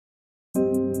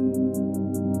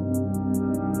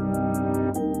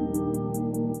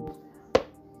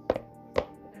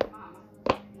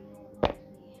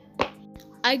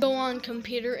I go on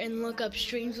computer and look up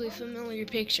strangely familiar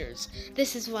pictures.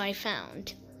 This is what I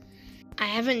found. I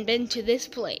haven't been to this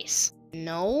place.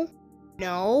 No.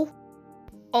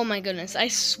 Oh my goodness, I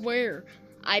swear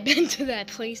I've been to that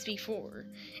place before.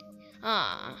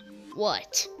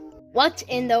 What? What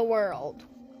in the world?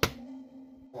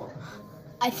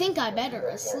 I think I better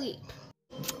asleep.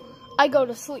 I go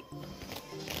to sleep.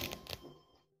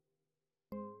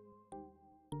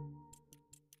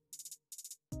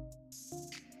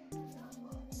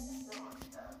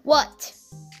 What?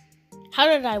 How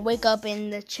did I wake up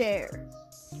in the chair?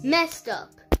 Messed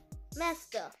up.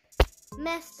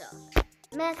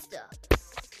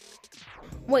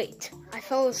 Wait, I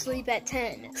fell asleep at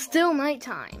 10. Still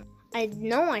nighttime. I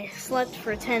know I slept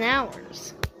for 10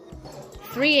 hours.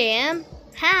 3 a.m.?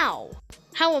 How?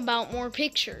 How about more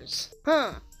pictures?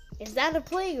 Is that a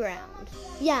playground?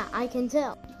 Yeah, I can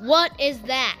tell. What is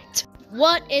that?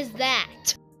 What is that?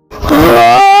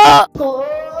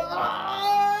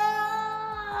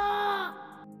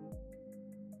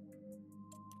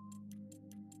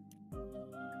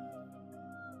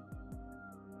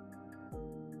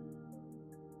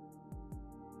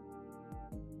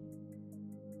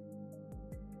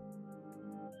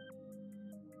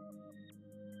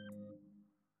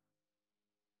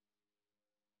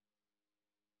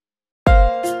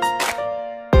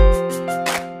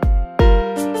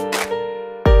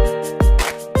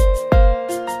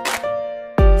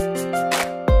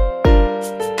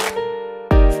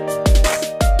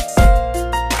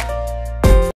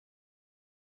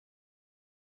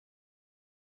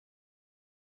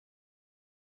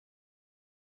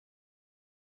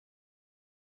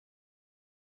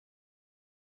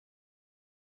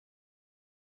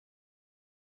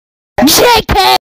 JK!